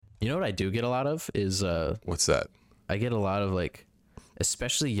You know what I do get a lot of is What's that? I get a lot of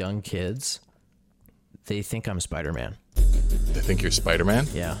especially young kids. They think I'm Spider-Man. They think you're Spider-Man?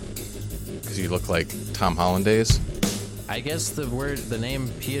 Yeah. Because you look like Tom Hollandaise? I guess the name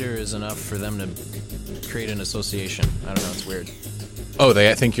Peter is enough for them to create an association. I don't know. It's weird. Oh,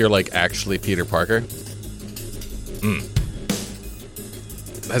 they think you're like actually Peter Parker?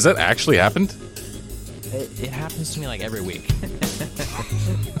 Has that actually happened? It happens to me like every week.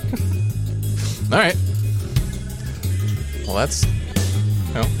 All right. Well, that's...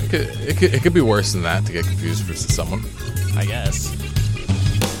 it could be worse than that to get confused for someone. I guess.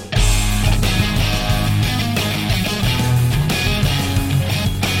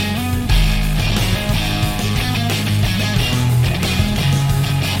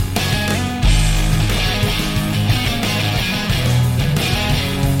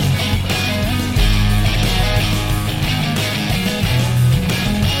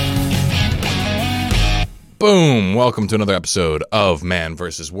 Boom! Welcome to another episode of Man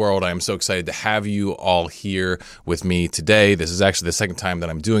vs. World. I am so excited to have you all here with me today. This is actually the second time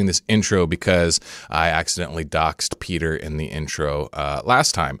that I'm doing this intro because I accidentally doxed Peter in the intro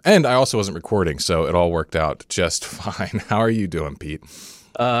last time. And I also wasn't recording, so it all worked out just fine. How are you doing, Pete?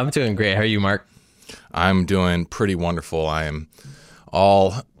 I'm doing great. How are you, Mark? I'm doing pretty wonderful. I am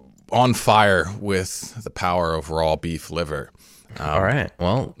all on fire with the power of raw beef liver. All right.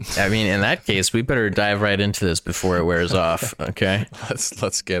 Well, I mean, in that case, we better dive right into this before it wears off. Okay.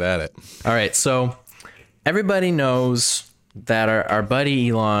 Let's get at it. All right. So everybody knows that our buddy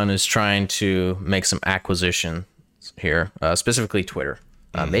Elon is trying to make some acquisitions here, specifically Twitter.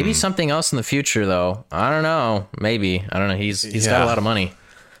 Maybe something else in the future, though. I don't know. Maybe. I don't know. He's got a lot of money.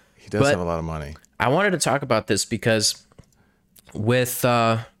 He does have a lot of money. I wanted to talk about this because with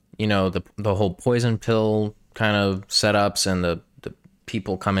the whole poison pill kind of setups and the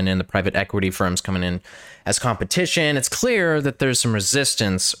people coming in, the private equity firms coming in as competition, it's clear that there's some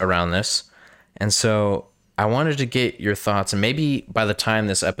resistance around this. And so I wanted to get your thoughts, and maybe by the time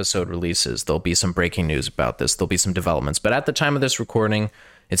this episode releases, there'll be some breaking news about this. There'll be some developments. But at the time of this recording,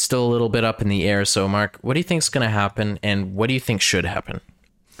 it's still a little bit up in the air. So Mark, what do you think is going to happen, and what do you think should happen?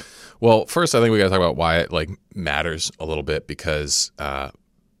 Well, first, I think we got to talk about why it matters a little bit, because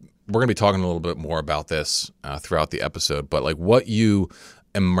we're going to be talking a little bit more about this throughout the episode, but what you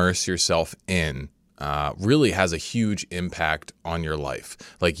immerse yourself in really has a huge impact on your life.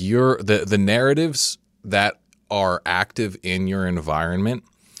 The narratives that are active in your environment,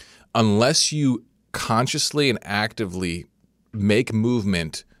 unless you consciously and actively make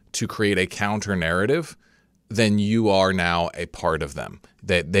movement to create a counter narrative, then you are now a part of them.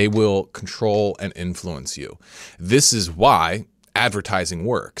 That they will control and influence you. This is why advertising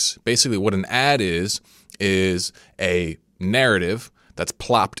works. Basically, what an ad is a narrative that's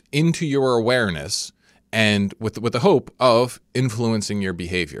plopped into your awareness and with the hope of influencing your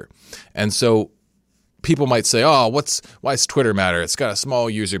behavior. And so people might say, why does Twitter matter? It's got a small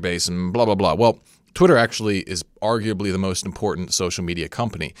user base and blah, blah, blah. Well, Twitter actually is arguably the most important social media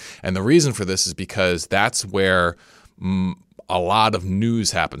company. And the reason for this is because that's where a lot of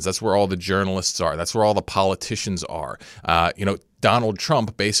news happens. That's where all the journalists are. That's where all the politicians are. Donald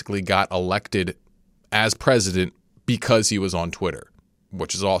Trump basically got elected as president because he was on Twitter,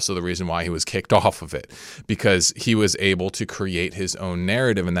 which is also the reason why he was kicked off of it, because he was able to create his own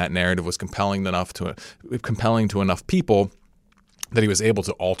narrative, and that narrative was compelling to enough people that he was able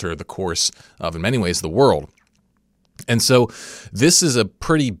to alter the course of, in many ways, the world. And so this is a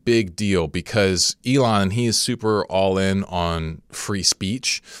pretty big deal because Elon, he is super all in on free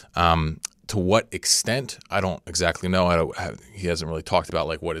speech. To what extent, I don't exactly know. He hasn't really talked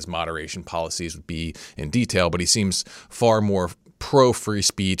about what his moderation policies would be in detail, but he seems far more pro-free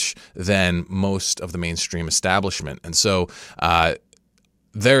speech than most of the mainstream establishment. And so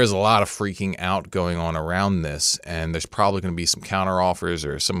there is a lot of freaking out going on around this, and there's probably going to be some counteroffers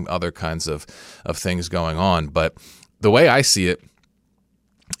or some other kinds of things going on. But the way I see it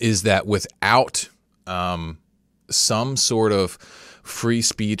is that without some sort of free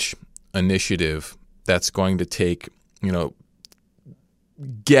speech initiative that's going to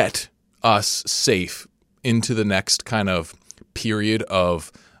get us safe into the next kind of period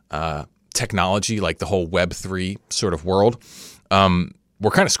of technology, like the whole Web3 sort of world, we're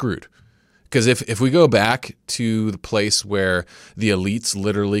kind of screwed. Because if we go back to the place where the elites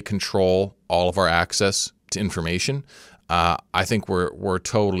literally control all of our access to information, I think we're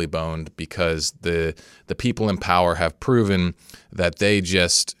totally boned, because the people in power have proven that they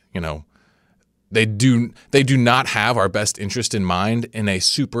just, they do not have our best interest in mind in a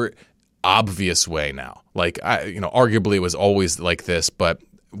super obvious way now. Arguably it was always like this, but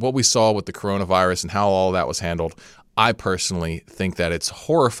what we saw with the coronavirus and how all that was handled, I personally think that it's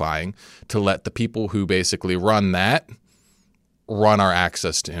horrifying to let the people who basically run our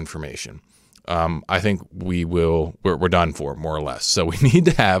access to information. I think we're done for, more or less. So we need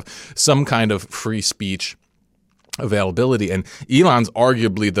to have some kind of free speech availability. And Elon's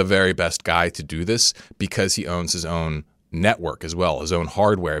arguably the very best guy to do this because he owns his own network as well, his own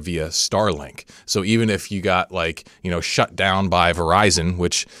hardware via Starlink. So even if you got shut down by Verizon,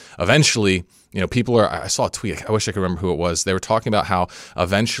 which eventually, I saw a tweet, I wish I could remember who it was. They were talking about how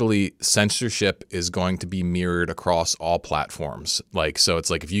eventually censorship is going to be mirrored across all platforms. So it's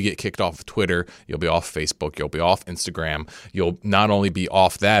like if you get kicked off of Twitter, you'll be off Facebook, you'll be off Instagram. You'll not only be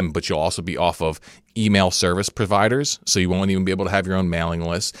off them, but you'll also be off of email service providers. So you won't even be able to have your own mailing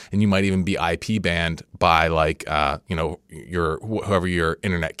list. And you might even be IP banned by whoever your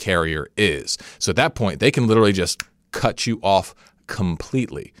internet carrier is. So at that point, they can literally just cut you off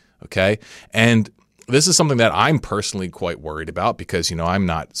completely. Okay. And this is something that I'm personally quite worried about because, I'm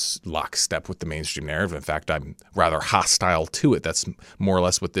not lockstep with the mainstream narrative. In fact, I'm rather hostile to it. That's more or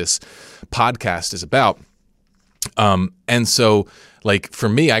less what this podcast is about. And so for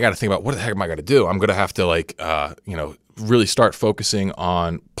me, I got to think about what the heck am I going to do? I'm going to have to really start focusing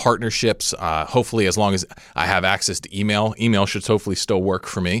on partnerships. Hopefully, as long as I have access to email should hopefully still work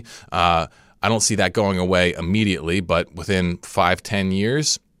for me. I don't see that going away immediately, but within 5-10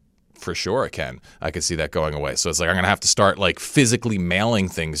 years, for sure I can see that going away. So it's I'm going to have to start physically mailing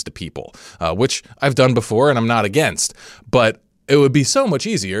things to people, which I've done before and I'm not against, but it would be so much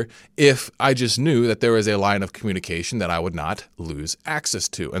easier if I just knew that there was a line of communication that I would not lose access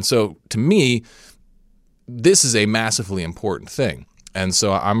to. And so to me, this is a massively important thing. And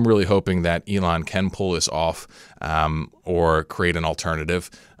so I'm really hoping that Elon can pull this off or create an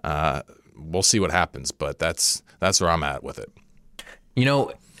alternative. We'll see what happens, but that's where I'm at with it.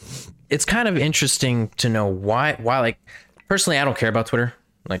 It's kind of interesting to know why personally, I don't care about Twitter.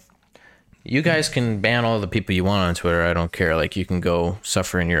 You guys can ban all the people you want on Twitter. I don't care. You can go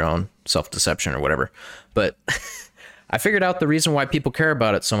suffer in your own self-deception or whatever. But I figured out the reason why people care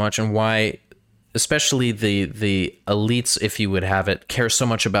about it so much and why, especially the elites, if you would have it, care so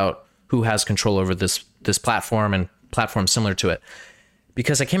much about who has control over this platform and platforms similar to it.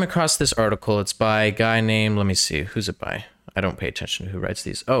 Because I came across this article. It's by a guy named, let me see, who's it by? I don't pay attention to who writes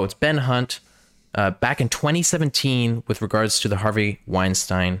these. Oh, it's Ben Hunt. Back in 2017 with regards to the Harvey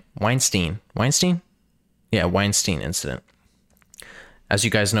Weinstein incident. As you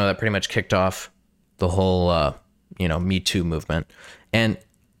guys know, that pretty much kicked off the whole, Me Too movement. And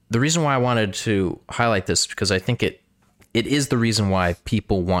the reason why I wanted to highlight this, because I think it is the reason why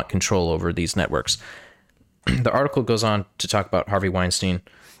people want control over these networks. The article goes on to talk about Harvey Weinstein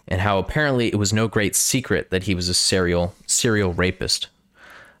and how apparently it was no great secret that he was a serial rapist.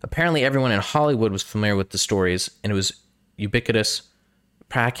 Apparently, everyone in Hollywood was familiar with the stories, and it was ubiquitous.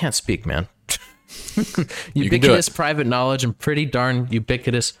 I can't speak, man. Ubiquitous private knowledge and pretty darn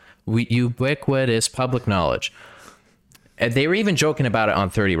ubiquitous public knowledge. And they were even joking about it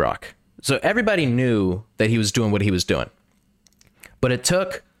on 30 Rock. So everybody knew that he was doing what he was doing. But it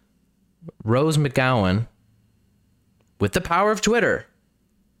took Rose McGowan, with the power of Twitter,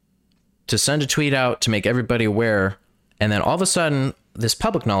 to send a tweet out to make everybody aware. And then all of a sudden, this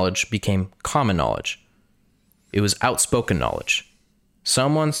public knowledge became common knowledge. It was outspoken knowledge.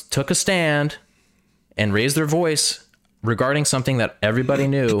 Someone took a stand and raised their voice regarding something that everybody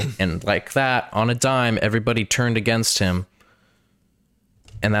knew. And like that, on a dime, everybody turned against him.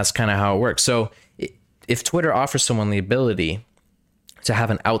 And that's kind of how it works. So if Twitter offers someone the ability to have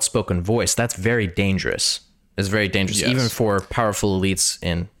an outspoken voice, that's very dangerous. It's very dangerous, yes, even for powerful elites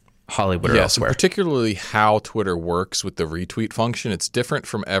in Hollywood or elsewhere. And particularly how Twitter works with the retweet function. It's different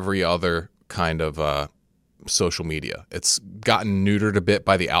from every other kind of social media. It's gotten neutered a bit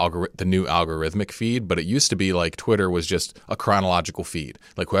by the new algorithmic feed, but it used to be Twitter was just a chronological feed.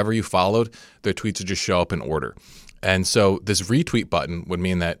 Whoever you followed, their tweets would just show up in order. And so this retweet button would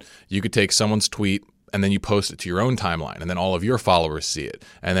mean that you could take someone's tweet and then you post it to your own timeline, and then all of your followers see it.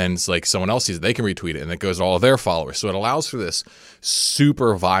 And then it's someone else sees it, they can retweet it, and it goes to all of their followers. So it allows for this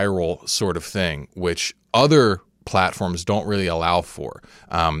super viral sort of thing, which other platforms don't really allow for.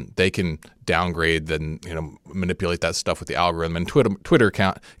 They can downgrade, then manipulate that stuff with the algorithm, and Twitter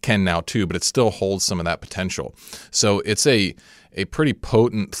can now too, but it still holds some of that potential. So it's a pretty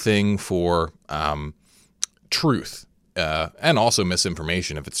potent thing for truth. And also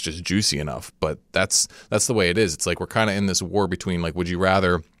misinformation if it's just juicy enough. But that's the way it is. It's we're kind of in this war between would you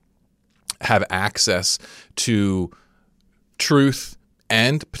rather have access to truth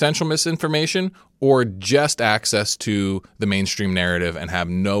and potential misinformation, or just access to the mainstream narrative and have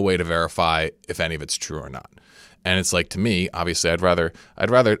no way to verify if any of it's true or not. And it's like, to me, obviously,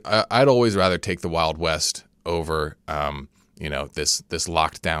 I'd always rather take the Wild West over, this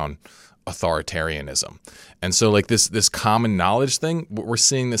locked down authoritarianism. And so like this common knowledge thing, we're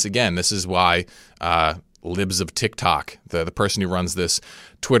seeing this again. This is why Libs of TikTok, the person who runs this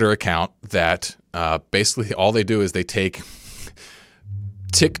Twitter account that basically all they do is they take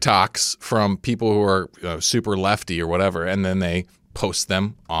TikToks from people who are super lefty or whatever, and then they post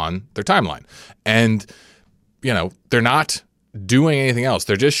them on their timeline. And they're not doing anything else.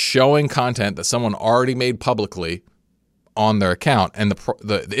 They're just showing content that someone already made publicly on their account. And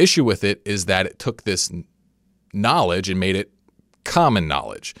the issue with it is that it took this knowledge and made it common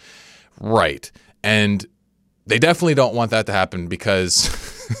knowledge. Right. And they definitely don't want that to happen because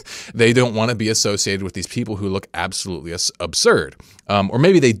they don't want to be associated with these people who look absolutely absurd. Or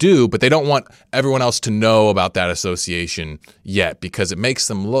maybe they do, but they don't want everyone else to know about that association yet because it makes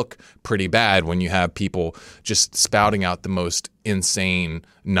them look pretty bad when you have people just spouting out the most insane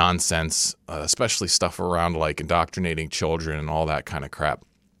nonsense, especially stuff around like indoctrinating children and all that kind of crap.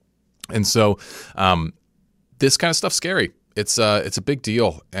 And so this kind of stuff's scary. It's a big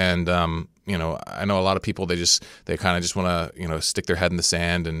deal. And I know a lot of people, they kind of just want to, stick their head in the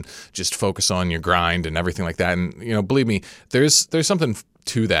sand and just focus on your grind and everything like that. And, believe me, there's something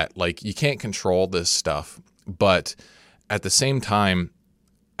to that. Like, you can't control this stuff, but at the same time,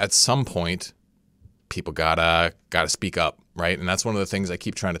 at some point, people gotta speak up, right? And that's one of the things I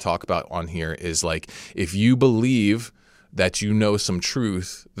keep trying to talk about on here is like, if you believe that you know some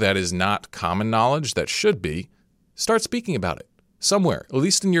truth that is not common knowledge that should be, start speaking about it. Somewhere, at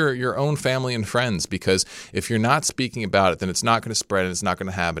least in your own family and friends, because if you're not speaking about it, then it's not going to spread and it's not going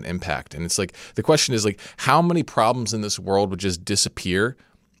to have an impact. And it's like, the question is like, how many problems in this world would just disappear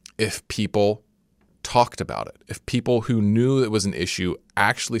if people talked about it? If people who knew it was an issue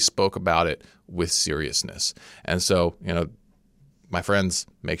actually spoke about it with seriousness. And so, my friends,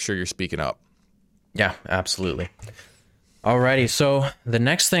 make sure you're speaking up. Yeah, absolutely. Alrighty, so the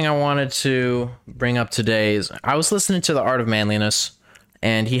next thing I wanted to bring up today is I was listening to The Art of Manliness,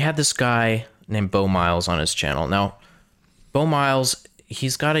 and he had this guy named Bo Miles on his channel. Now, Bo Miles,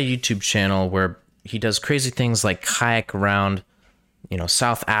 he's got a YouTube channel where he does crazy things like kayak around,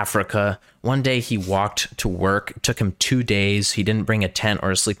 South Africa. One day he walked to work. It took him 2 days. He didn't bring a tent or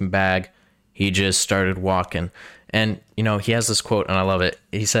a sleeping bag. He just started walking. And, he has this quote, and I love it.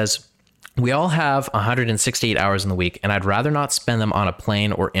 He says, "We all have 168 hours in the week, and I'd rather not spend them on a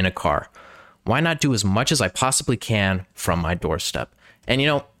plane or in a car. Why not do as much as I possibly can from my doorstep?"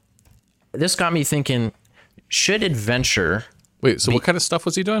 And, this got me thinking, should adventure... Wait, so what kind of stuff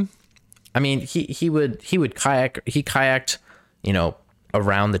was he doing? I mean, he would kayak. He kayaked,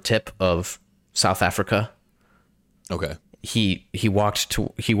 around the tip of South Africa. Okay. He walked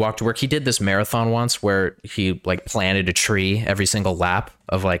to work. He did this marathon once where he like planted a tree every single lap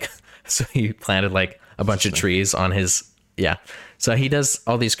of like... So he planted like a bunch of trees on his, So he does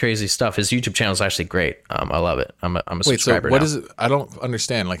all these crazy stuff. His YouTube channel is actually great. I love it. I'm a subscriber. Wait, so what is it? I don't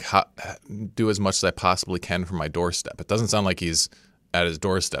understand. Like, how do as much as I possibly can from my doorstep? It doesn't sound like he's at his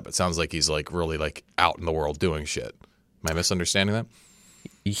doorstep. It sounds like he's like really like out in the world doing shit. Am I misunderstanding that?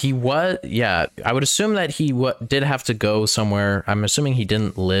 He was, I would assume that he did have to go somewhere. I'm assuming he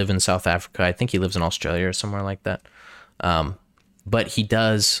didn't live in South Africa. I think he lives in Australia or somewhere like that. But he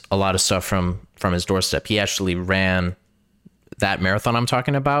does a lot of stuff from his doorstep. He actually ran that marathon I'm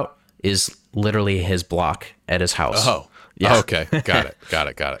talking about is literally his block at his house. Oh, yeah. Okay. Got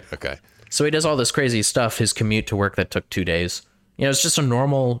it. Okay. So he does all this crazy stuff. His commute to work that took 2 days. It's just a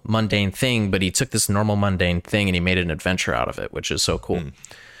normal mundane thing, but he took this normal mundane thing and he made an adventure out of it, which is so cool.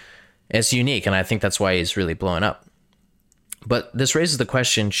 It's unique, and I think that's why he's really blowing up. But this raises the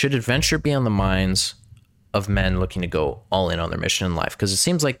question, should adventure be on the minds of men looking to go all in on their mission in life? Because it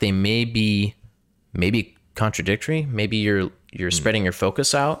seems like they may be contradictory. Maybe you're spreading your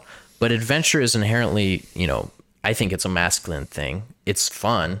focus out, but adventure is inherently, I think it's a masculine thing. It's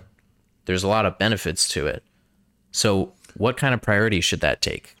fun. There's a lot of benefits to it. So what kind of priority should that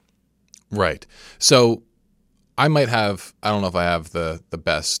take? Right. So I don't know if I have the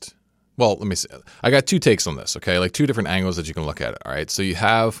best. Well, let me see. I got two takes on this. Okay. Like two different angles that you can look at it. All right. So you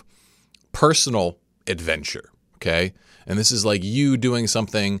have personal adventure, okay? And this is like you doing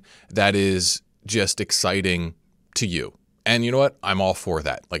something that is just exciting to you. And you know what? I'm all for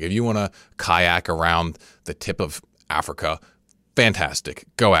that. Like if you want to kayak around the tip of Africa, fantastic.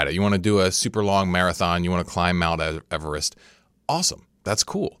 Go at it. You want to do a super long marathon, you want to climb Mount Everest, awesome. That's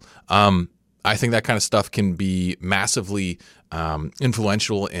cool. I think that kind of stuff can be massively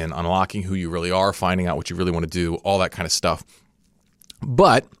influential in unlocking who you really are, finding out what you really want to do, all that kind of stuff.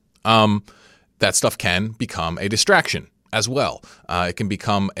 But that stuff can become a distraction as well. It can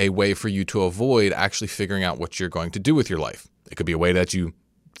become a way for you to avoid actually figuring out what you're going to do with your life. It could be a way that you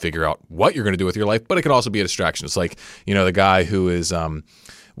figure out what you're going to do with your life, but it could also be a distraction. It's like, the guy who is,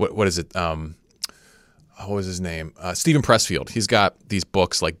 what is it? What was his name? Stephen Pressfield. He's got these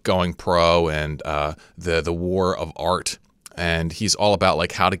books like Going Pro and the War of Art. And he's all about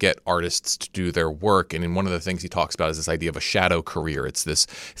like how to get artists to do their work. And in one of the things he talks about is this idea of a shadow career. It's this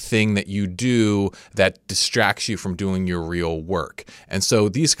thing that you do that distracts you from doing your real work. And so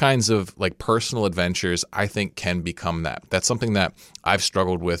these kinds of like personal adventures, I think, can become that. That's something that I've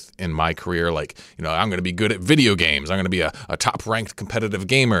struggled with in my career. Like, I'm going to be good at video games. I'm going to be a top ranked competitive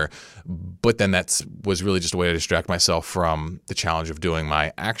gamer. But then that was really just a way to distract myself from the challenge of doing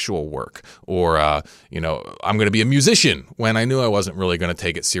my actual work. Or, I'm going to be a musician when I knew I wasn't really going to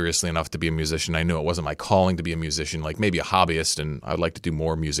take it seriously enough to be a musician. I knew it wasn't my calling to be a musician, like maybe a hobbyist, and I'd like to do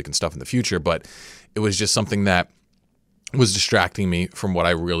more music and stuff in the future. But it was just something that was distracting me from what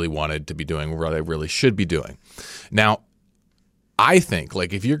I really wanted to be doing, what I really should be doing. Now, I think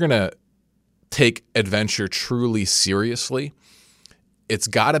like if you're going to take adventure truly seriously, it's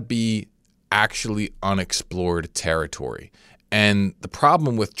got to be actually unexplored territory. And the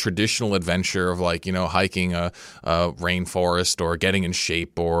problem with traditional adventure of like, hiking a rainforest or getting in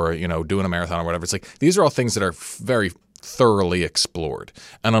shape or, doing a marathon or whatever, it's like these are all things that are very thoroughly explored.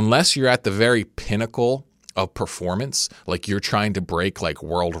 And unless you're at the very pinnacle of performance, like you're trying to break like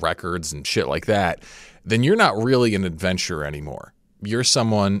world records and shit like that, then you're not really an adventurer anymore. You're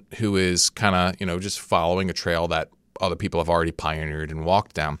someone who is kind of, just following a trail that other people have already pioneered and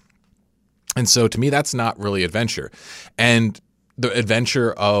walked down. And so to me, that's not really adventure. And the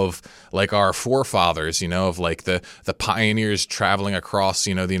adventure of like our forefathers, of like the pioneers traveling across,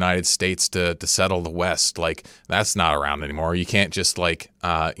 the United States to settle the West, like that's not around anymore. You can't just like,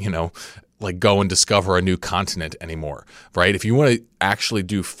 like go and discover a new continent anymore, right? If you want to actually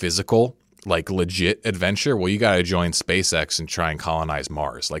do physical, like legit adventure, well, you got to join SpaceX and try and colonize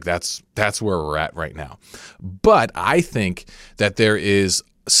Mars. Like that's where we're at right now. But I think that there is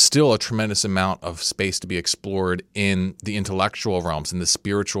still a tremendous amount of space to be explored in the intellectual realms, in the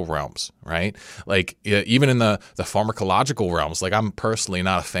spiritual realms, right? Like even in the pharmacological realms, like I'm personally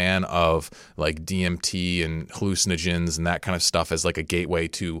not a fan of like DMT and hallucinogens and that kind of stuff as like a gateway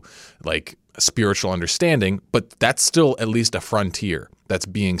to like spiritual understanding, but that's still at least a frontier that's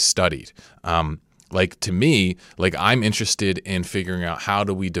being studied. Like to me, like I'm interested in figuring out how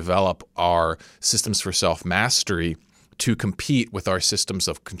do we develop our systems for self-mastery to compete with our systems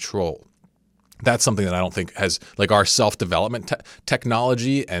of control. That's something that I don't think has, like our self-development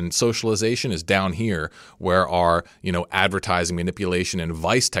technology and socialization is down here, where our, advertising, manipulation, and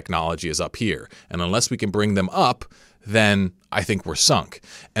vice technology is up here. And unless we can bring them up, then I think we're sunk.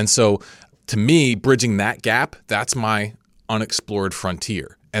 And so to me, bridging that gap, that's my unexplored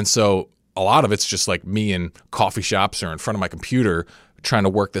frontier. And so a lot of it's just like me in coffee shops or in front of my computer trying to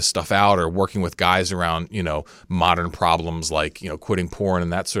work this stuff out, or working with guys around, modern problems like, quitting porn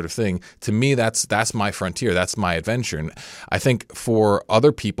and that sort of thing. To me, that's my frontier. That's my adventure. And I think for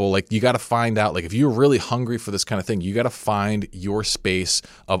other people, like you got to find out, like if you're really hungry for this kind of thing, you got to find your space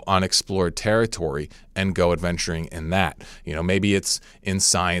of unexplored territory and go adventuring in that. Maybe it's in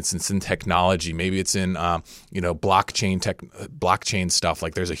science, it's in technology, maybe it's in, blockchain stuff.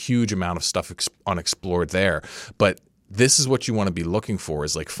 Like there's a huge amount of stuff unexplored there. But this is what you want to be looking for,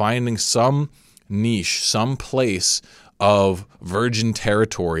 is like finding some niche, some place of virgin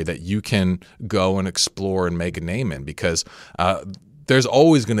territory that you can go and explore and make a name in, because there's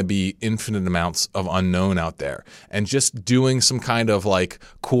always going to be infinite amounts of unknown out there. And just doing some kind of like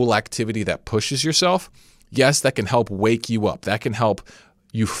cool activity that pushes yourself, yes, that can help wake you up. That can help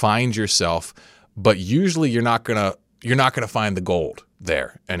you find yourself, but usually you're not going to find the gold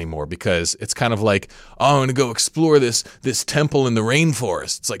there anymore, because it's kind of like, oh, I'm going to go explore this temple in the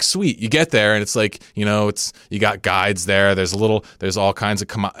rainforest. It's like, sweet. You get there and it's like, you got guides there. There's all kinds of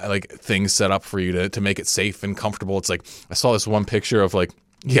things set up for you to make it safe and comfortable. It's like, I saw this one picture of like,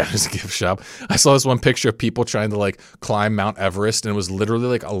 yeah, there's a gift shop. I saw this one picture of people trying to like climb Mount Everest, and it was literally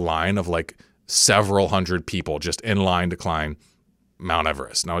like a line of like several hundred people just in line to climb Mount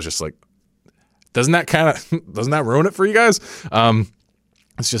Everest. And I was just like, doesn't that ruin it for you guys?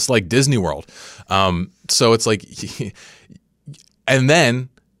 It's just like Disney World. So it's like, and then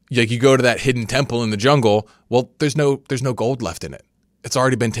like you go to that hidden temple in the jungle. Well, there's no gold left in it. It's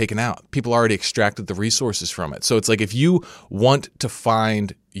already been taken out. People already extracted the resources from it. So it's like, if you want to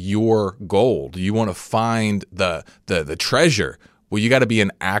find your gold. You want to find the treasure. Well, you got to be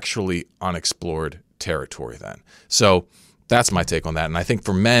in actually unexplored territory then. So that's my take on that. And I think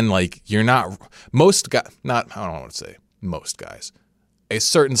for men, like you're not most guys, not I don't want to say most guys. A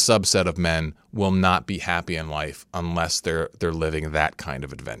certain subset of men will not be happy in life unless they're living that kind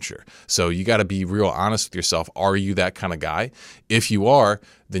of adventure. So you got to be real honest with yourself. Are you that kind of guy? If you are,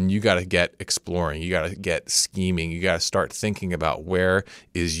 then you got to get exploring. You got to get scheming. You got to start thinking about where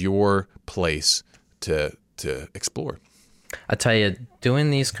is your place to explore. I tell you, doing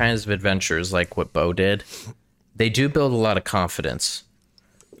these kinds of adventures like what Bo did, they do build a lot of confidence.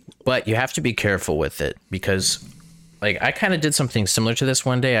 But you have to be careful with it because like I kind of did something similar to this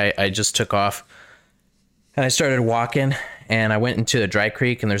one day. I just took off and I started walking and I went into a dry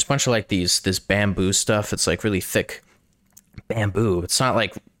creek and there's a bunch of like this bamboo stuff. It's like really thick bamboo. It's not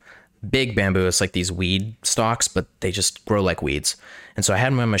like big bamboo. It's like these weed stalks, but they just grow like weeds. And so I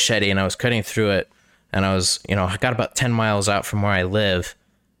had my machete and I was cutting through it and I was, I got about 10 miles out from where I live.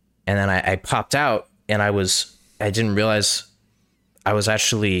 And then I popped out and I didn't realize I was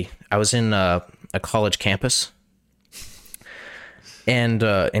in a college campus. And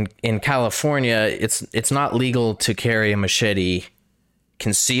in California, it's not legal to carry a machete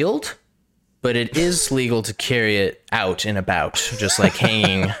concealed, but it is legal to carry it out and about, just like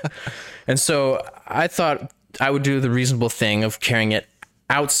hanging. And so I thought I would do the reasonable thing of carrying it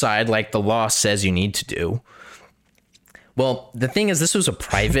outside like the law says you need to do. Well, the thing is, this was a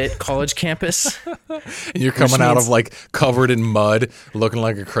private college campus. And you're coming out of like covered in mud, looking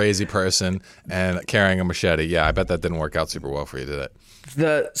like a crazy person and carrying a machete. Yeah, I bet that didn't work out super well for you, did it?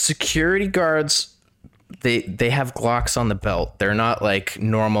 The security guards, they have Glocks on the belt. They're not like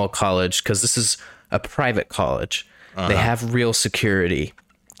normal college because this is a private college. Uh-huh. They have real security.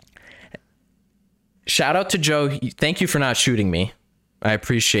 Shout out to Joe. Thank you for not shooting me. I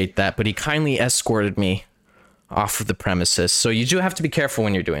appreciate that. But he kindly escorted me off of the premises. So you do have to be careful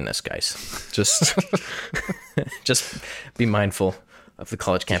when you're doing this, guys. Just be mindful of the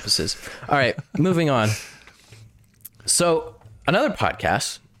college campuses. All right, moving on. So another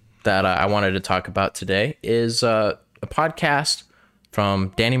podcast that I wanted to talk about today is a podcast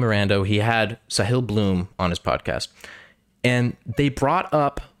from Danny Mirando. He had Sahil Bloom on his podcast, and they brought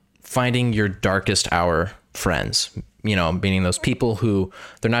up finding your darkest hour friends. Meaning those people who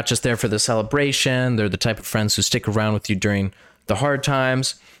they're not just there for the celebration. They're the type of friends who stick around with you during the hard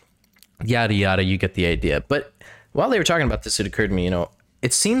times, yada, yada. You get the idea. But while they were talking about this, it occurred to me,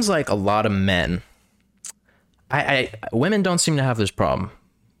 it seems like a lot of men, women don't seem to have this problem,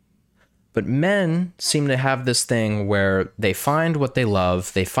 but men seem to have this thing where they find what they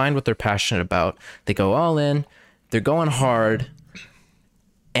love. They find what they're passionate about. They go all in, they're going hard.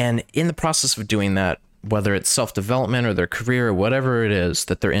 And in the process of doing that, whether it's self-development or their career or whatever it is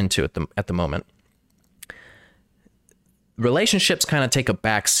that they're into at the moment, relationships kind of take a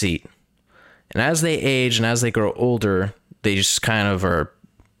back seat. And as they age and as they grow older, they just kind of are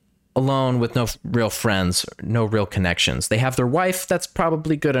alone with no real friends, no real connections. They have their wife. That's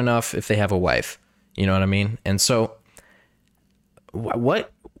probably good enough if they have a wife. You know what I mean? And so what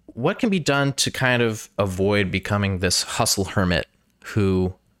can be done to kind of avoid becoming this hustle hermit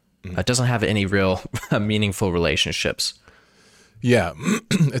who doesn't have any real meaningful relationships? Yeah,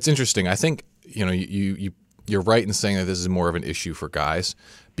 it's interesting. I think, you're right in saying that this is more of an issue for guys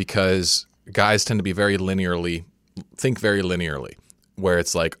because guys tend to be think very linearly, where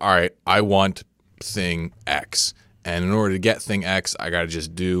it's like, all right, I want thing X. And in order to get thing X, I got to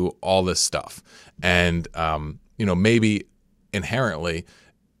just do all this stuff. And, maybe inherently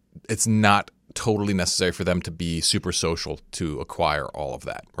it's not totally necessary for them to be super social to acquire all of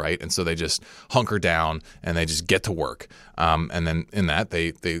that, right? And so they just hunker down and they just get to work. And then in that,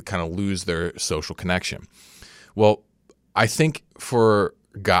 they kind of lose their social connection. Well, I think for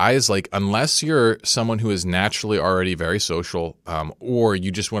guys, like unless you're someone who is naturally already very social, or you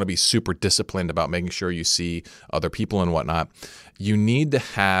just want to be super disciplined about making sure you see other people and whatnot, you need to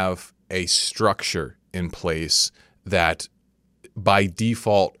have a structure in place that by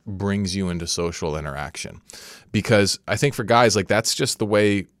default brings you into social interaction. Because I think for guys, like that's just the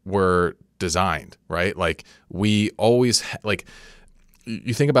way we're designed, right? Like we always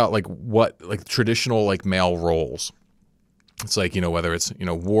you think about like what like traditional like male roles. It's like, whether it's,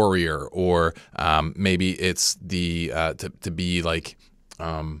 warrior or maybe it's the to be like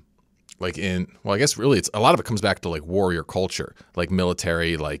I guess really it's a lot of it comes back to like warrior culture, like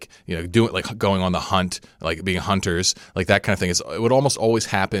military, like, doing like going on the hunt, like being hunters, like that kind of thing. It would almost always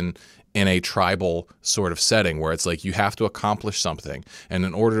happen in a tribal sort of setting where it's like you have to accomplish something. And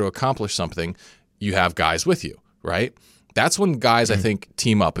in order to accomplish something, you have guys with you, right? That's when guys, I think,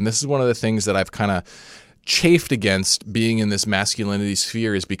 team up. And this is one of the things that I've kind of chafed against being in this masculinity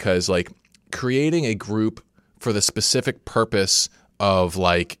sphere, is because like creating a group for the specific purpose of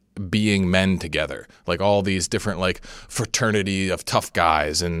like being men together, like all these different like fraternity of tough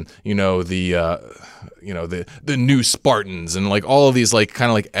guys, and the new Spartans, and like all of these like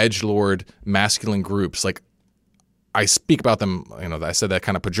kind of like edgelord masculine groups. Like I speak about them, I said that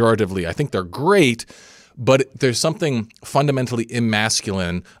kind of pejoratively. I think they're great, but there's something fundamentally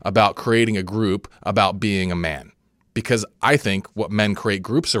immasculine about creating a group about being a man, because I think what men create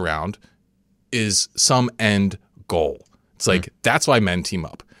groups around is some end goal. It's like that's why men team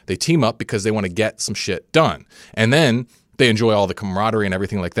up. They team up because they want to get some shit done. And then they enjoy all the camaraderie and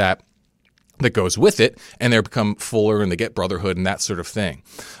everything like that goes with it. And they become fuller and they get brotherhood and that sort of thing.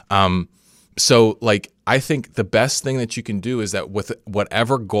 So like, I think the best thing that you can do is that with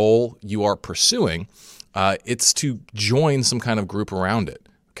whatever goal you are pursuing, it's to join some kind of group around it.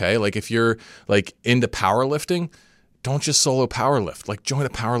 Okay. Like if you're like into powerlifting, don't just solo powerlift. Like join a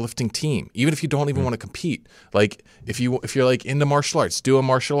powerlifting team, even if you don't even want to compete. Like if you're like into martial arts, do a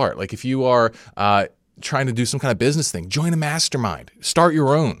martial art. Like if you are trying to do some kind of business thing, join a mastermind. Start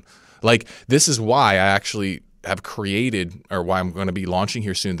your own. Like this is why I actually have created, or why I'm going to be launching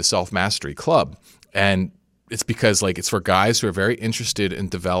here soon, the Self Mastery Club. And it's because like it's for guys who are very interested in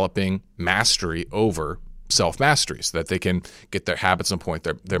developing mastery over self-mastery, so that they can get their habits on point,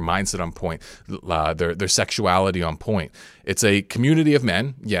 their mindset on point, their sexuality on point. It's a community of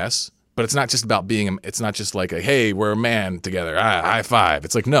men, yes, but it's not just about it's not just like hey, we're a man together, high five.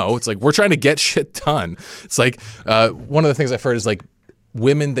 It's like, no, it's like we're trying to get shit done. It's like one of the things I've heard is like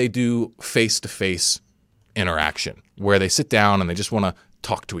women, they do face-to-face interaction where they sit down and they just want to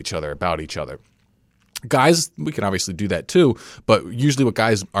talk to each other about each other. Guys, we can obviously do that too, but usually what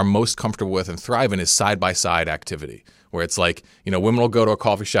guys are most comfortable with and thrive in is side-by-side activity, where it's like, women will go to a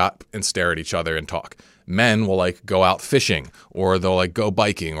coffee shop and stare at each other and talk. Men will like go out fishing, or they'll like go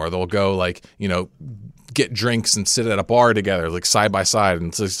biking, or they'll go like, get drinks and sit at a bar together, like side by side.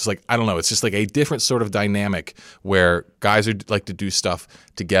 And so it's just like, I don't know, it's just like a different sort of dynamic where guys are like to do stuff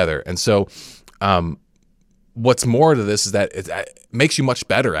together. And so what's more to this is that it makes you much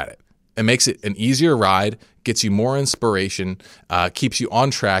better at it. It makes it an easier ride, gets you more inspiration, keeps you on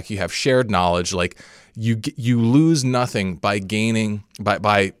track. You have shared knowledge. Like you lose nothing by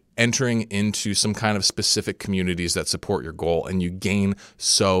by entering into some kind of specific communities that support your goal, and you gain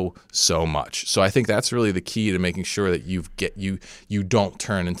so much. So I think that's really the key to making sure that you don't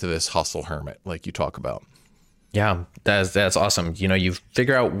turn into this hustle hermit like you talk about. Yeah, that's awesome. You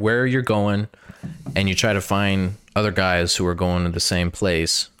figure out where you're going, and you try to find other guys who are going to the same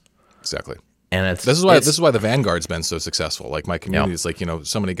place. Exactly. And this is why the Vanguard's been so successful. Like my community is like,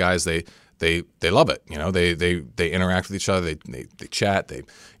 so many guys, they love it. They interact with each other. They chat. They,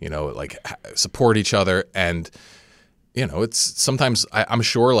 like support each other. And, it's sometimes I'm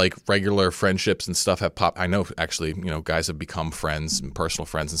sure like regular friendships and stuff have popped. I know actually, guys have become friends and personal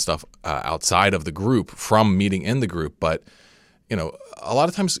friends and stuff outside of the group from meeting in the group. But, a lot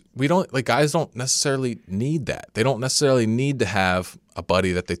of times guys don't necessarily need that. They don't necessarily need to have a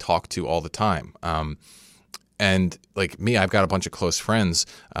buddy that they talk to all the time. And like me, I've got a bunch of close friends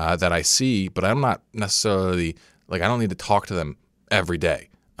that I see, but I'm not necessarily like, I don't need to talk to them every day.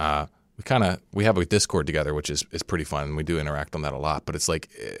 We have a Discord together, which is pretty fun, and we do interact on that a lot. But it's like,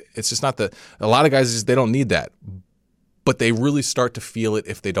 it's just not a lot of guys, they don't need that. But they really start to feel it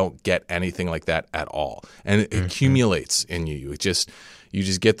if they don't get anything like that at all. And it accumulates in you. You just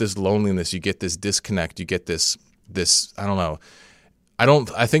get this loneliness, you get this disconnect, you get this, I don't know.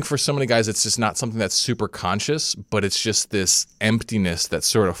 I think for so many guys, it's just not something that's super conscious, but it's just this emptiness that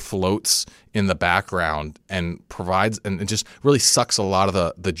sort of floats in the background and provides, and it just really sucks a lot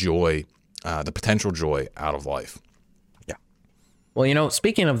of the joy, the potential joy out of life. Yeah. Well,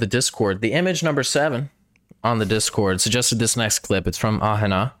 speaking of the Discord, the image number 7 on the Discord suggested this next clip. It's from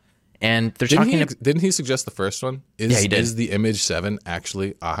Ahana, and they're didn't he suggest the first one? Yeah, he did. Is the image 7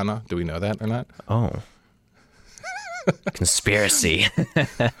 actually Ahana? Do we know that or not? Oh. Conspiracy.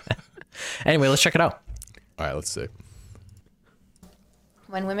 Anyway, let's check it out. All right, let's see.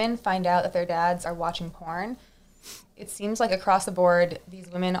 When women find out that their dads are watching porn, it seems like across the board, these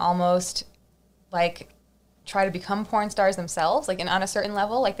women almost like try to become porn stars themselves, like, and on a certain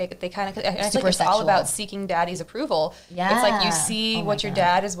level, like they kind of, I think it's all about seeking daddy's approval. Yeah. It's like you see what your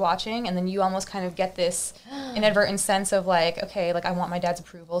dad is watching, and then you almost kind of get this inadvertent sense of like, okay, like I want my dad's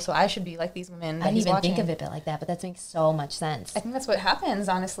approval, so I should be like these women that I didn't he's even watching. think of it like that, but that makes so much sense. I think that's what happens,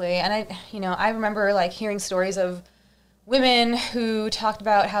 honestly. And I remember like hearing stories of women who talked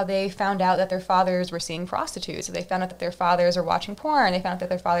about how they found out that their fathers were seeing prostitutes. So they found out that their fathers were watching porn. They found out that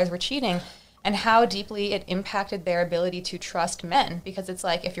their fathers were cheating, and how deeply it impacted their ability to trust men. Because it's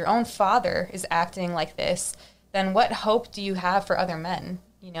like, if your own father is acting like this, then what hope do you have for other men?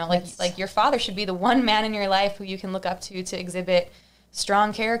 You know, like your father should be the one man in your life who you can look up to exhibit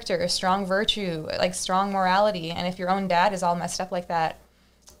strong character, strong virtue, like strong morality. And if your own dad is all messed up like that,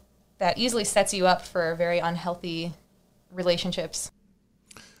 that easily sets you up for very unhealthy relationships.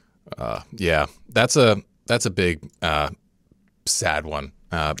 Yeah, that's a big sad one.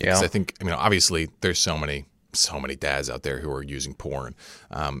 Because I think, obviously there's so many dads out there who are using porn.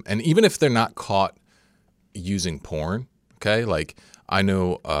 And even if they're not caught using porn, okay, like I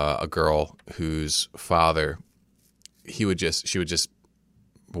know a girl whose father, she would just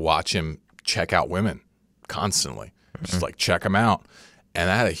watch him check out women constantly, just like check them out. And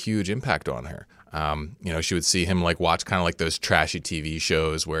that had a huge impact on her. She would see him like watch kind of like those trashy TV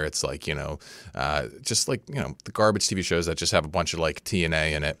shows where it's like, just like, the garbage TV shows that just have a bunch of like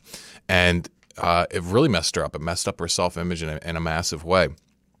TNA in it. And it really messed her up. It messed up her self-image in a massive way.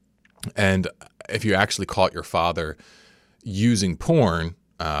 And if you actually caught your father using porn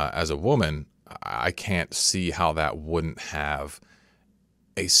as a woman, I can't see how that wouldn't have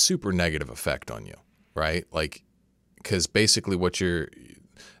a super negative effect on you, right? Like, because basically what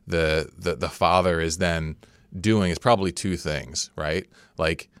the father is then doing is probably two things, right?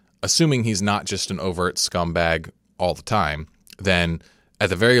 Like, assuming he's not just an overt scumbag all the time, then at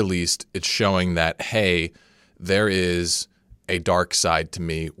the very least, it's showing that, hey, there is a dark side to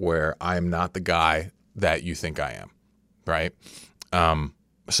me where I'm not the guy that you think I am, right?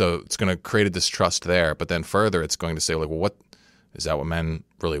 So it's going to create a distrust there. But then further, it's going to say, like, well, what is that what men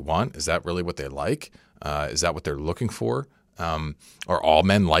really want? Is that really what they like? Is that what they're looking for? Are all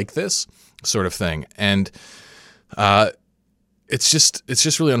men like this sort of thing? And it's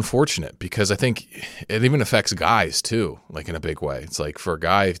just really unfortunate, because I think it even affects guys too, like in a big way. It's like for a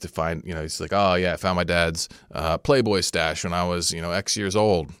guy to find, he's like, oh yeah, I found my dad's Playboy stash when I was, X years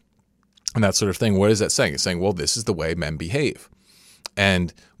old, and that sort of thing. What is that saying? It's saying, well, this is the way men behave.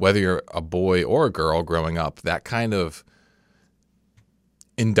 And whether you're a boy or a girl growing up, that kind of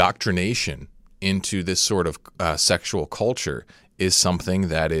indoctrination into this sort of sexual culture is something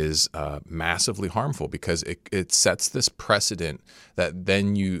that is massively harmful, because it sets this precedent that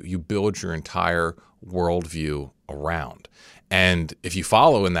then you build your entire worldview around. And if you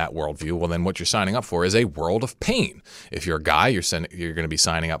follow in that worldview, well, then what you're signing up for is a world of pain. If you're a guy, you're going to be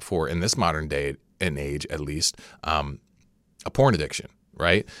signing up for, in this modern day and age at least, a porn addiction,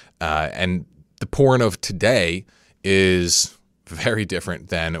 right? And the porn of today is very different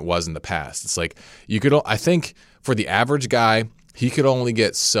than it was in the past. It's like I think for the average guy, he could only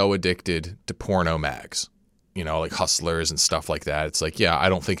get so addicted to porno mags, like Hustlers and stuff like that. It's like, yeah, I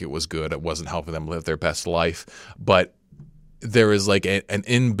don't think it was good. It wasn't helping them live their best life. But there is like an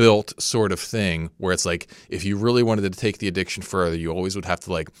inbuilt sort of thing where it's like, if you really wanted to take the addiction further, you always would have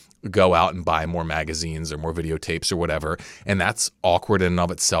to like go out and buy more magazines or more videotapes or whatever. And that's awkward in and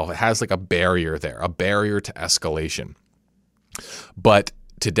of itself. It has like a barrier there, a barrier to escalation. But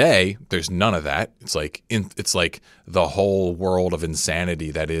today, there's none of that. It's like the whole world of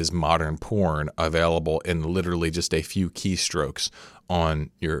insanity that is modern porn, available in literally just a few keystrokes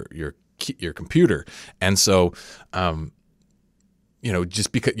on your computer. And so,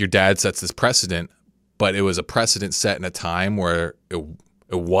 just because your dad sets this precedent, but it was a precedent set in a time where it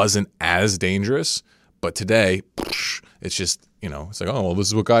wasn't as dangerous. But today, it's just, it's like, oh, well, this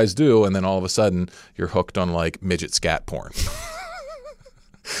is what guys do. And then all of a sudden you're hooked on like midget scat porn.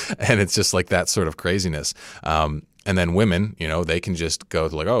 And it's just like that sort of craziness. And then women, they can just go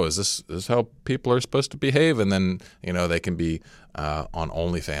to like, oh, is this how people are supposed to behave? And then, they can be on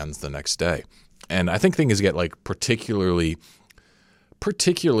OnlyFans the next day. And I think things get like particularly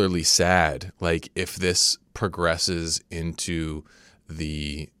sad, like if this progresses into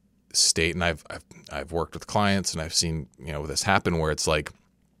the state. And I've worked with clients and I've seen, this happen where it's like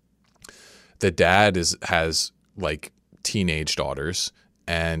the dad has like teenage daughters,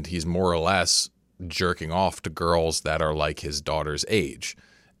 and he's more or less jerking off to girls that are like his daughter's age.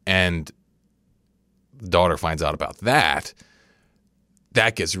 And the daughter finds out about that.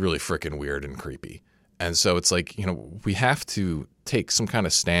 That gets really freaking weird and creepy. And so it's like, we have to take some kind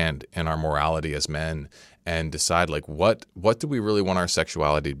of stand in our morality as men and decide like, what do we really want our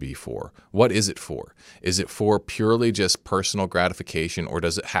sexuality to be for? What is it for? Is it for purely just personal gratification, or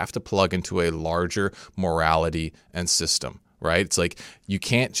does it have to plug into a larger morality and system? Right? It's like you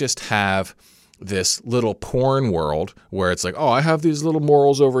can't just have this little porn world where it's like, oh, I have these little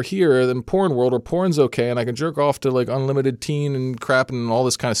morals over here, then porn world, or porn's okay, and I can jerk off to like unlimited teen and crap and all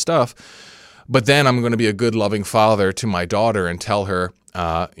this kind of stuff. But then I'm going to be a good, loving father to my daughter and tell her,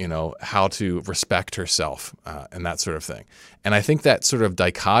 how to respect herself and that sort of thing. And I think that sort of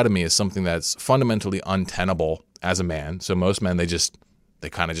dichotomy is something that's fundamentally untenable as a man. So most men, they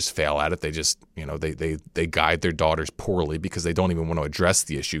kind of just fail at it. They just, they guide their daughters poorly because they don't even want to address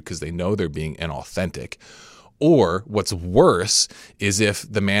the issue because they know they're being inauthentic. Or what's worse is if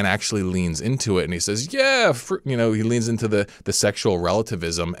the man actually leans into it and he says, he leans into the sexual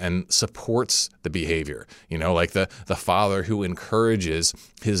relativism and supports the behavior, like the father who encourages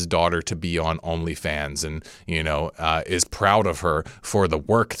his daughter to be on OnlyFans and, is proud of her for the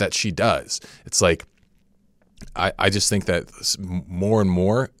work that she does. It's like, I just think that more and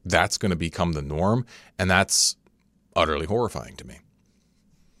more that's going to become the norm, and that's utterly horrifying to me.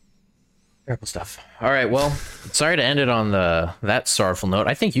 Terrible stuff. All right, well, sorry to end it on that sorrowful note.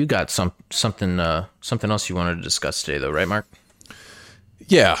 I think you got something else you wanted to discuss today, though, right, Mark?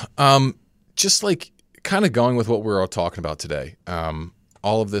 Yeah, just like kind of going with what we're all talking about today.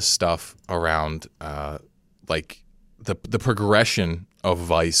 All of this stuff around like the progression of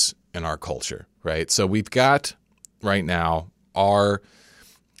vice in our culture, right? So we've got right now our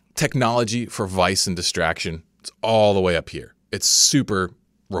technology for vice and distraction. It's all the way up here. It's super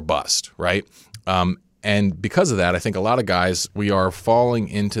robust, right? And because of that, I think a lot of guys, we are falling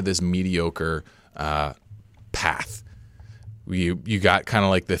into this mediocre path. You got kind of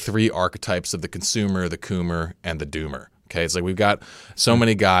like the three archetypes of the consumer, the coomer, and the doomer. Okay, it's like we've got so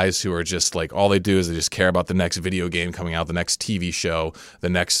many guys who are just like, all they do is they just care about the next video game coming out, the next TV show, the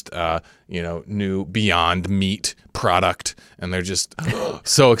next new Beyond Meat product, and they're just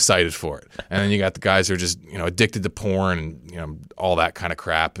so excited for it. And then you got the guys who are just addicted to porn and all that kind of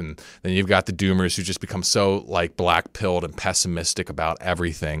crap. And then you've got the doomers who just become so like black-pilled and pessimistic about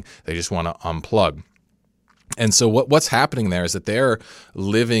everything. They just want to unplug. And so what's happening there is that they're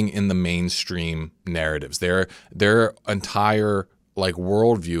living in the mainstream narratives. Their entire like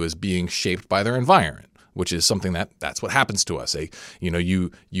worldview is being shaped by their environment, which is something that's what happens to us.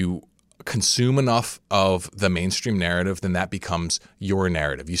 You consume enough of the mainstream narrative, then that becomes your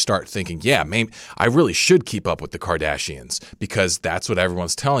narrative. You start thinking, maybe I really should keep up with the Kardashians because that's what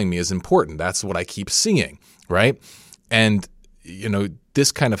everyone's telling me is important. That's what I keep seeing, right? And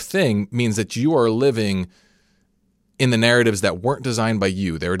this kind of thing means that you are living in the narratives that weren't designed by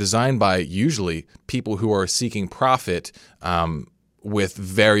you. They were designed by usually people who are seeking profit with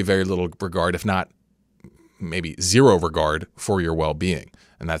very, very little regard, if not maybe zero regard for your well-being.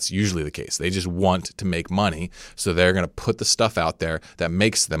 And that's usually the case. They just want to make money, so they're going to put the stuff out there that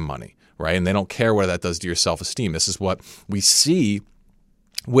makes them money, right? And they don't care what that does to your self-esteem. This is what we see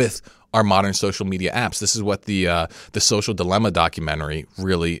with our modern social media apps. This is what the Social Dilemma documentary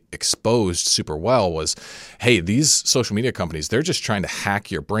really exposed super well was, hey, these social media companies, they're just trying to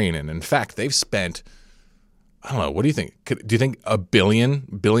hack your brain. And in fact, they've spent, I don't know, what do you think? Do you think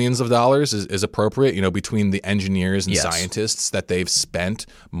billions of dollars is appropriate, between the engineers and scientists that they've spent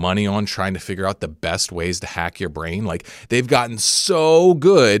money on trying to figure out the best ways to hack your brain? Like, they've gotten so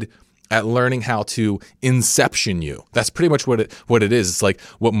good at learning how to inception you. That's pretty much what it is. It's like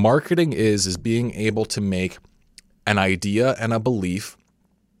what marketing is being able to make an idea and a belief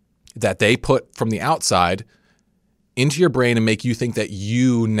that they put from the outside into your brain and make you think that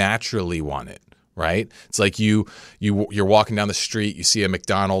you naturally want it. Right? It's like you're walking down the street, you see a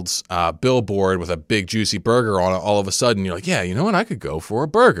McDonald's billboard with a big juicy burger on it. All of a sudden, you're like, yeah, you know what? I could go for a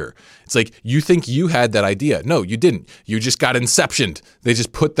burger. It's like you think you had that idea. No, you didn't. You just got inceptioned. They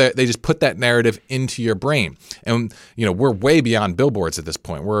just put that narrative into your brain. And we're way beyond billboards at this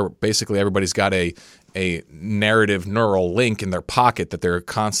point. We're basically everybody's got a narrative neural link in their pocket that they're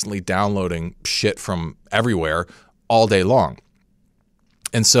constantly downloading shit from everywhere all day long.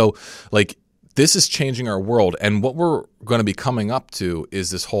 And so, like, this is changing our world, and what we're going to be coming up to is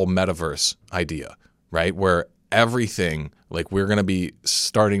this whole metaverse idea, right? Where everything, like, we're going to be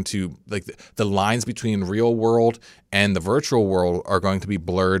starting to, like, the lines between real world and the virtual world are going to be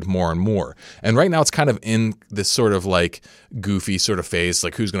blurred more and more. And right now it's kind of in this sort of like goofy sort of phase,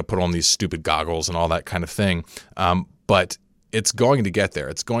 like who's going to put on these stupid goggles and all that kind of thing. But it's going to get there.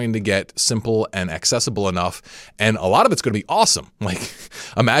 It's going to get simple and accessible enough. And a lot of it's going to be awesome. Like,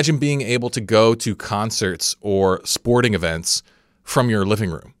 imagine being able to go to concerts or sporting events from your living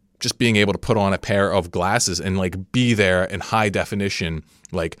room. Just being able to put on a pair of glasses and like be there in high definition,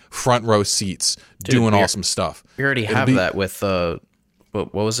 like front row seats, doing awesome stuff. We already have that with,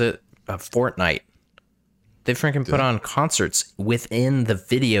 what was it? Fortnite. They freaking put on concerts within the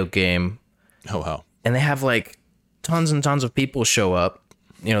video game. Oh, wow. And they have like tons and tons of people show up,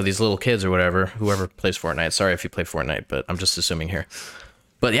 you know, these little kids or whatever, whoever plays Fortnite. Sorry if you play Fortnite, but I'm just assuming here.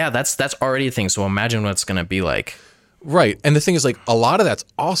 But yeah, that's already a thing. So imagine what it's going to be like. Right. And the thing is, like, a lot of that's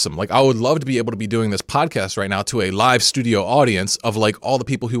awesome. Like, I would love to be able to be doing this podcast right now to a live studio audience of like all the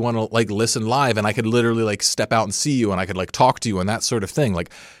people who want to like listen live, and I could literally like step out and see you, and I could like talk to you and that sort of thing. Like,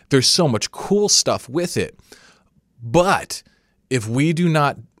 there's so much cool stuff with it. But if we do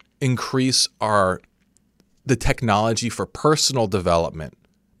not increase the technology for personal development,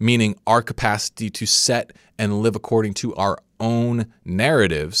 meaning our capacity to set and live according to our own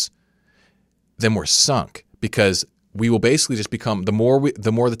narratives, then we're sunk, because we will basically just become, the more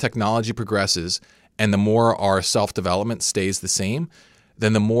the technology progresses and the more our self-development stays the same,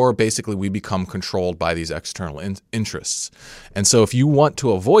 then the more basically we become controlled by these external interests. And so if you want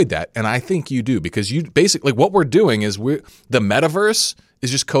to avoid that, and I think you do, because you basically, what we're doing is the metaverse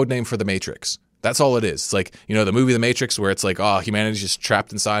is just code name for the Matrix. That's all it is. It's like, you know, the movie The Matrix, where it's like, oh, humanity's just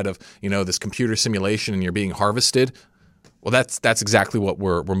trapped inside of, you know, this computer simulation and you're being harvested. Well, that's exactly what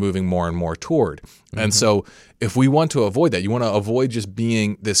we're moving more and more toward. Mm-hmm. And so if we want to avoid that, you want to avoid just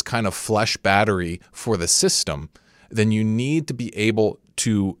being this kind of flesh battery for the system, then you need to be able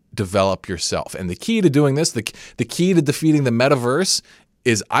to develop yourself. And the key to doing this, the key to defeating the metaverse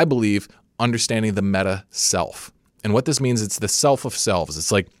is, I believe, understanding the meta self. And what this means, it's the self of selves.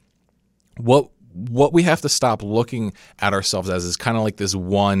 It's like what we have to stop looking at ourselves as is kind of like this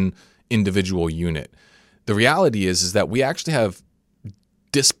one individual unit. The reality is that we actually have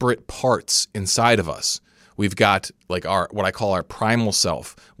disparate parts inside of us. We've got like what I call our primal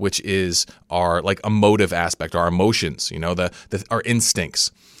self, which is our like emotive aspect, our emotions, you know, our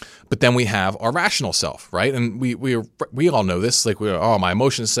instincts. But then we have our rational self, right? And we all know this. Like, my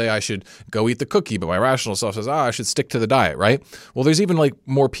emotions say I should go eat the cookie, but my rational self says, I should stick to the diet, right? Well, there's even like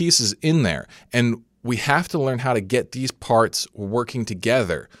more pieces in there, and we have to learn how to get these parts working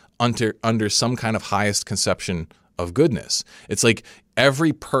together under some kind of highest conception of goodness. It's like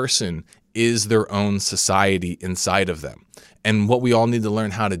every person is their own society inside of them. And what we all need to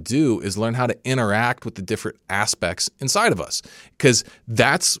learn how to do is learn how to interact with the different aspects inside of us, because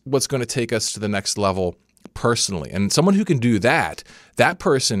that's what's going to take us to the next level personally. And someone who can do that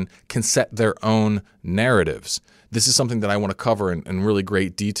person can set their own narratives. This is something that I want to cover in really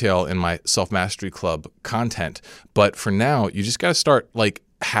great detail in my Self-Mastery Club content. But for now, you just got to start like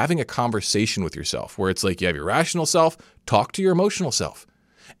having a conversation with yourself where it's like you have your rational self, talk to your emotional self.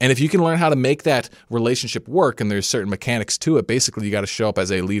 And if you can learn how to make that relationship work, and there's certain mechanics to it, basically you got to show up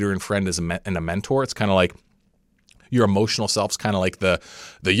as a leader and friend and a mentor. It's kind of like your emotional self's kind of like the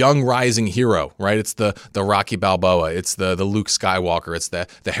young rising hero, right? It's the Rocky Balboa. It's the Luke Skywalker. It's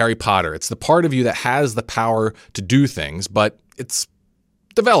the Harry Potter. It's the part of you that has the power to do things, but it's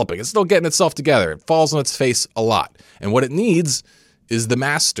developing. It's still getting itself together. It falls on its face a lot. And what it needs is the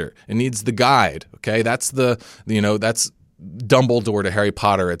master. It needs the guide, okay? That's that's Dumbledore to Harry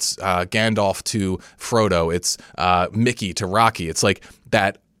Potter. It's Gandalf to Frodo. It's Mickey to Rocky. It's like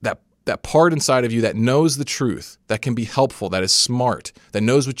that part inside of you that knows the truth, that can be helpful, that is smart, that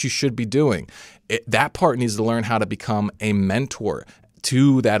knows what you should be doing. That part needs to learn how to become a mentor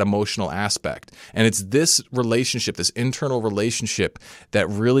to that emotional aspect. And it's this relationship, this internal relationship, that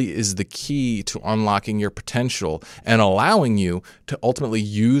really is the key to unlocking your potential and allowing you to ultimately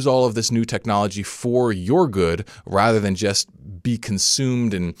use all of this new technology for your good, rather than just be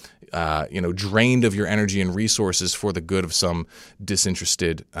consumed and drained of your energy and resources for the good of some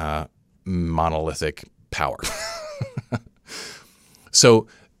disinterested monolithic power. So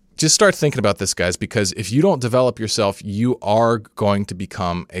just start thinking about this, guys, because if you don't develop yourself, you are going to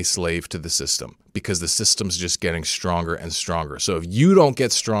become a slave to the system, because the system's just getting stronger and stronger. So if you don't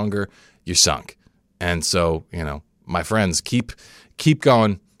get stronger, you're sunk. And so, my friends, keep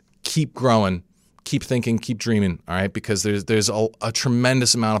going, keep growing, keep thinking, keep dreaming, all right? Because there's a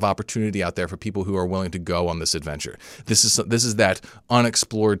tremendous amount of opportunity out there for people who are willing to go on this adventure. This is that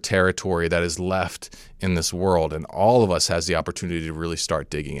unexplored territory that is left in this world, and all of us has the opportunity to really start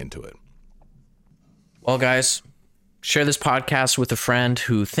digging into it. Well, guys, share this podcast with a friend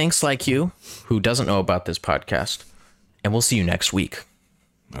who thinks like you, who doesn't know about this podcast, and we'll see you next week.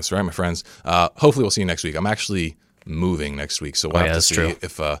 That's right, my friends. Hopefully we'll see you next week. I'm actually moving next week, so we'll have to see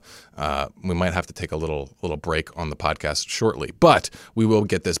if we might have to take a little break on the podcast shortly, but we will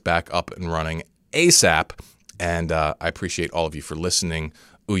get this back up and running ASAP. And I appreciate all of you for listening.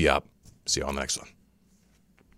 Ooyap. See you on the next one.